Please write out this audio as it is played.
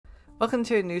Welcome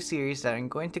to a new series that I'm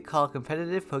going to call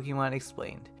Competitive Pokémon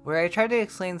Explained, where I try to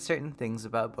explain certain things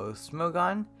about both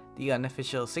Smogon, the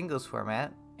unofficial singles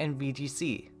format, and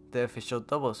VGC, the official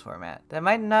doubles format, that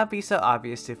might not be so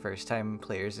obvious to first-time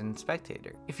players and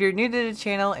spectators. If you're new to the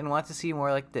channel and want to see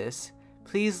more like this,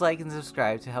 please like and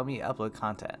subscribe to help me upload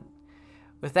content.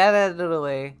 With that out of the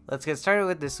way, let's get started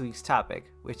with this week's topic,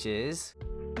 which is...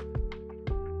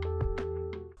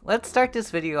 Let's start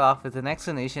this video off with an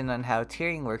explanation on how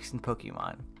tiering works in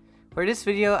Pokemon. For this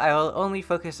video, I will only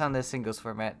focus on the singles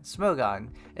format, Smogon,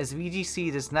 as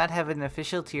VGC does not have an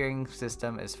official tiering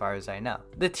system as far as I know.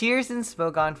 The tiers in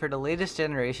Smogon for the latest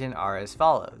generation are as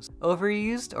follows: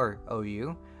 Overused or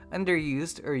OU,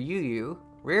 Underused or UU,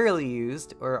 Rarely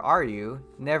Used or RU,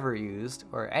 Never Used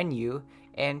or NU,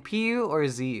 and PU or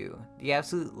ZU, the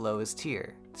absolute lowest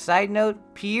tier. Side note,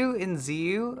 PU and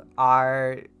ZU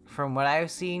are, from what I've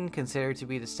seen, considered to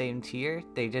be the same tier.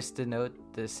 They just denote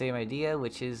the same idea,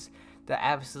 which is the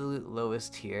absolute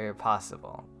lowest tier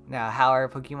possible. Now, how are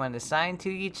Pokemon assigned to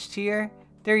each tier?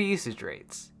 Their usage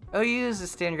rates. OU is the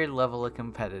standard level of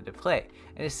competitive play,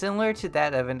 and is similar to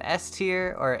that of an S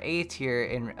tier or A tier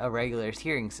in a regular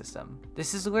tiering system.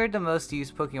 This is where the most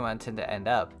used Pokemon tend to end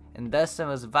up, and thus the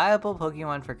most viable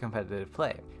Pokemon for competitive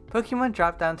play. Pokemon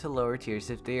drop down to lower tiers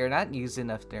if they are not used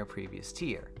enough in their previous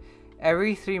tier.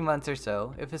 Every 3 months or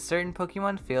so, if a certain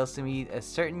Pokemon fails to meet a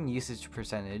certain usage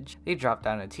percentage, they drop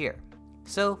down a tier.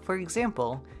 So, for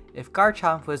example, if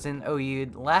Garchomp was in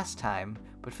OU last time,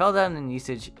 but fell down in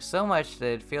usage so much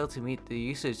that it failed to meet the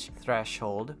usage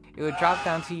threshold, it would drop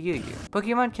down to UU.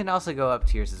 Pokemon can also go up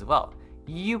tiers as well.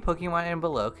 UU Pokemon and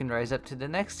below can rise up to the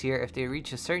next tier if they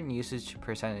reach a certain usage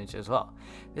percentage as well.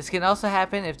 This can also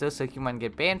happen if those Pokemon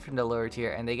get banned from the lower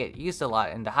tier and they get used a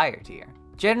lot in the higher tier.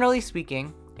 Generally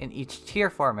speaking, in each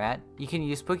tier format, you can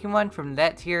use Pokemon from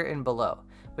that tier and below,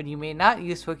 but you may not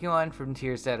use Pokemon from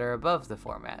tiers that are above the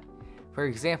format. For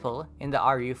example, in the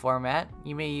RU format,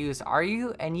 you may use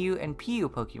RU, NU, and PU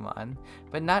Pokemon,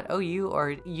 but not OU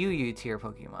or UU tier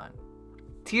Pokemon.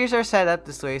 Tiers are set up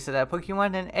this way so that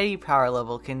Pokemon in any power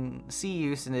level can see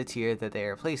use in the tier that they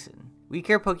are placed in.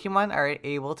 Weaker Pokemon are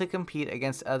able to compete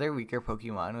against other weaker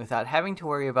Pokemon without having to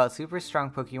worry about super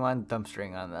strong Pokemon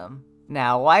dumpstering on them.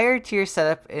 Now, why are tiers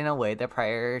set up in a way that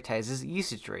prioritizes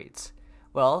usage rates?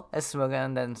 Well, as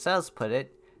Smogon themselves put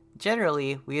it,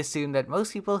 generally, we assume that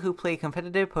most people who play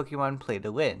competitive Pokemon play to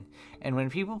win, and when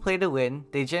people play to win,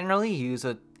 they generally use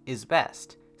what is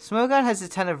best. Smogon has a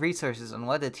ton of resources on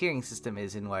what the tiering system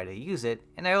is and why they use it,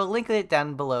 and I will link it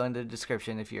down below in the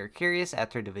description if you are curious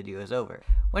after the video is over.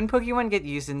 When Pokemon get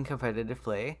used in competitive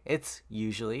play, it's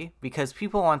usually because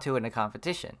people want to win a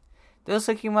competition. Those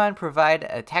Pokemon provide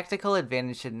a tactical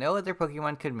advantage that no other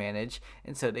Pokemon could manage,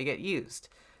 and so they get used.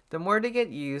 The more they get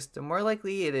used, the more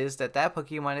likely it is that that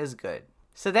Pokemon is good.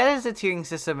 So that is the tiering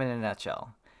system in a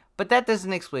nutshell. But that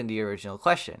doesn't explain the original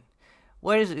question.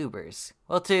 What is Ubers?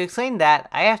 Well, to explain that,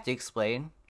 I have to explain.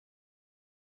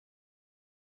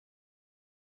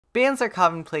 Bans are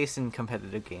commonplace in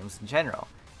competitive games in general.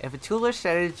 If a tool or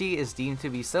strategy is deemed to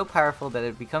be so powerful that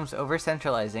it becomes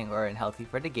over-centralizing or unhealthy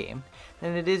for the game,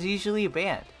 then it is usually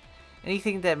banned.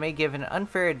 Anything that may give an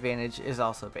unfair advantage is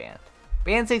also banned.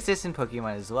 Bans exist in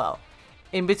Pokemon as well.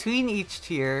 In between each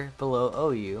tier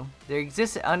below OU, there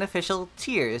exist unofficial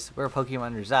tiers where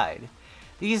Pokemon reside.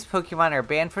 These Pokemon are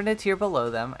banned from the tier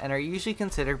below them and are usually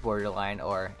considered borderline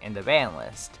or in the ban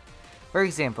list. For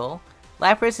example,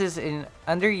 Lapras is in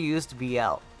underused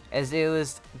BL, as it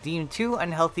was deemed too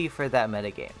unhealthy for that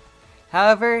metagame.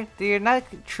 However, they are not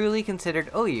truly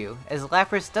considered OU, as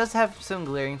Lapras does have some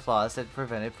glaring flaws that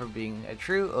prevent it from being a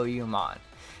true OU mon,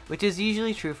 which is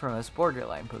usually true for most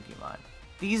borderline Pokemon.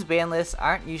 These ban lists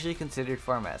aren't usually considered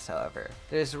formats, however.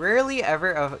 There's rarely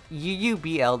ever a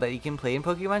UUBL that you can play in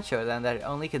Pokemon Showdown that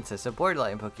only consists of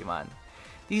borderline Pokemon.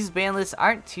 These ban lists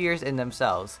aren't tiers in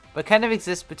themselves, but kind of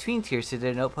exist between tiers to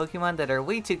denote Pokemon that are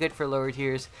way too good for lower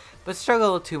tiers, but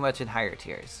struggle too much in higher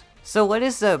tiers. So what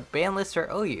is the ban list for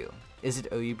OU? Is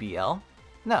it OUBL?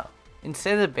 No.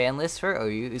 Instead, the ban list for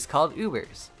OU is called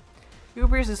Ubers.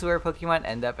 Ubers is where Pokemon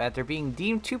end up after being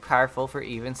deemed too powerful for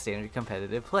even standard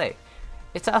competitive play.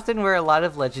 It's often where a lot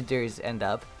of legendaries end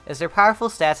up, as their powerful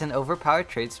stats and overpowered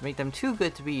traits make them too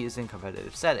good to be used in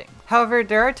competitive setting. However,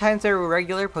 there are times where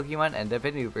regular Pokemon end up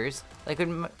in Ubers, like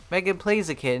when Mega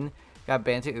Blaziken got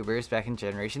banned to Ubers back in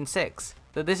Generation 6,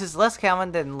 though this is less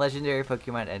common than legendary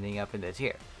Pokemon ending up in the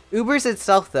tier. Ubers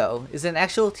itself, though, is an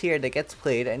actual tier that gets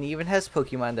played and even has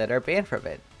Pokemon that are banned from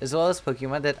it, as well as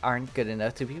Pokemon that aren't good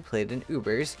enough to be played in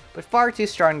Ubers, but far too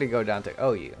strong to go down to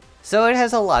OU. So it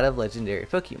has a lot of legendary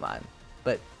Pokemon.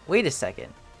 But wait a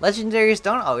second, Legendaries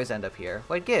don't always end up here.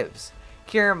 What gives?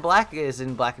 Kyurem Black is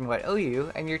in Black and White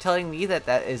OU, and you're telling me that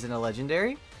that isn't a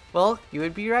legendary? Well, you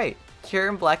would be right.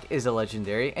 Kyurem Black is a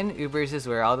legendary, and Ubers is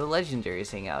where all the legendaries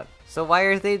hang out. So why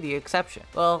are they the exception?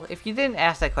 Well, if you didn't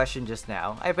ask that question just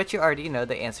now, I bet you already know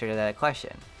the answer to that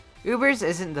question. Ubers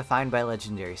isn't defined by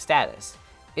legendary status.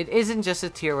 It isn't just a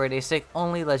tier where they stick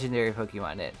only legendary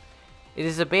Pokemon in. It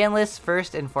is a ban list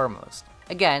first and foremost.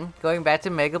 Again, going back to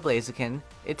Mega Blaziken,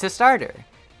 it's a starter.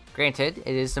 Granted,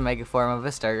 it is the Mega form of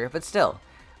a starter, but still,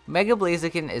 Mega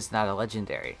Blaziken is not a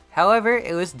legendary. However,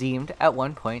 it was deemed, at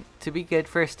one point, to be good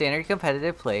for standard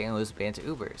competitive play and was banned to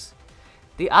Ubers.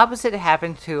 The opposite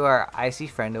happened to our icy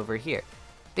friend over here.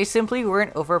 They simply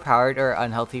weren't overpowered or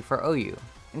unhealthy for OU.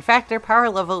 In fact, their power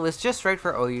level was just right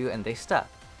for OU and they stuck.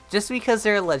 Just because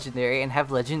they're legendary and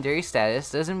have legendary status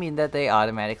doesn't mean that they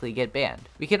automatically get banned.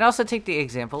 We can also take the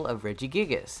example of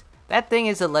Regigigas. That thing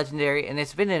is a legendary and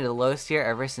it's been in the lowest tier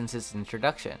ever since its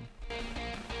introduction.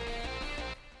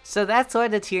 So that's why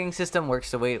the tiering system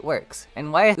works the way it works,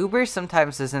 and why Ubers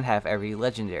sometimes doesn't have every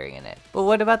legendary in it. But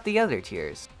what about the other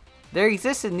tiers? There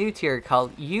exists a new tier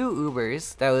called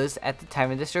U-Ubers that was, at the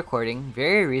time of this recording,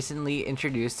 very recently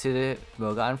introduced to the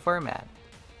Smogon format.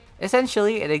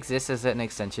 Essentially, it exists as an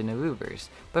extension of Ubers,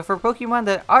 but for Pokemon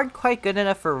that aren't quite good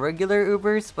enough for regular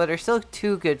Ubers, but are still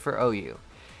too good for OU.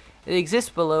 It exists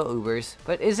below Ubers,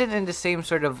 but isn't in the same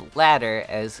sort of ladder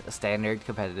as a standard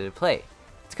competitive play.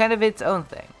 It's kind of its own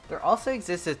thing. There also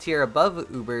exists a tier above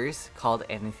Ubers called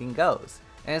Anything Goes,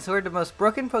 and it's where the most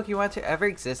broken Pokemon to ever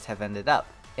exist have ended up.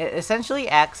 It essentially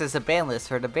acts as a ban list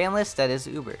for the ban list that is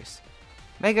Ubers.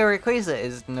 Mega Rayquaza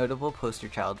is the notable poster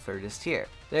child for this tier.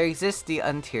 There exists the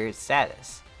untiered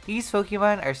status. These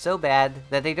Pokemon are so bad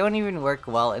that they don't even work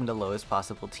well in the lowest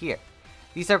possible tier.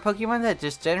 These are Pokemon that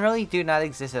just generally do not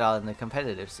exist at all in the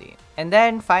competitive scene. And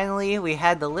then, finally, we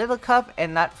had the Little Cup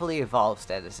and Not Fully Evolved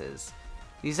statuses.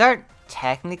 These aren't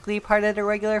technically part of the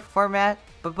regular format,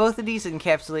 but both of these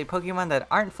encapsulate Pokemon that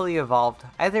aren't fully evolved,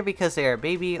 either because they are a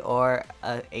baby or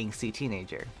an angsty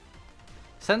teenager.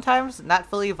 Sometimes, not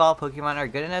fully evolved Pokemon are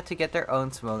good enough to get their own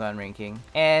Smogon ranking,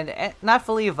 and not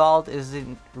fully evolved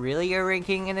isn't really a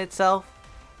ranking in itself.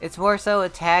 It's more so a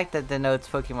tag that denotes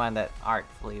Pokemon that aren't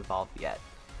fully evolved yet.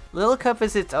 Little Cup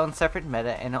is its own separate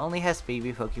meta and only has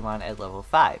baby Pokemon at level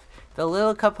 5. The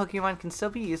Little Cup Pokemon can still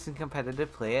be used in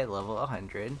competitive play at level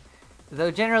 100,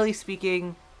 though generally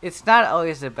speaking, it's not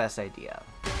always the best idea.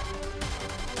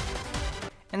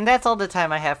 And that's all the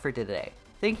time I have for today.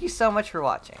 Thank you so much for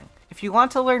watching. If you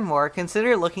want to learn more,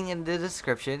 consider looking in the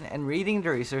description and reading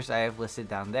the resource I have listed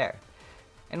down there.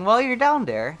 And while you're down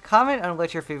there, comment on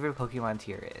what your favorite Pokemon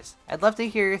tier is. I'd love to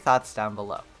hear your thoughts down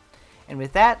below. And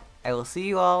with that, I will see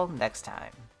you all next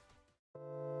time.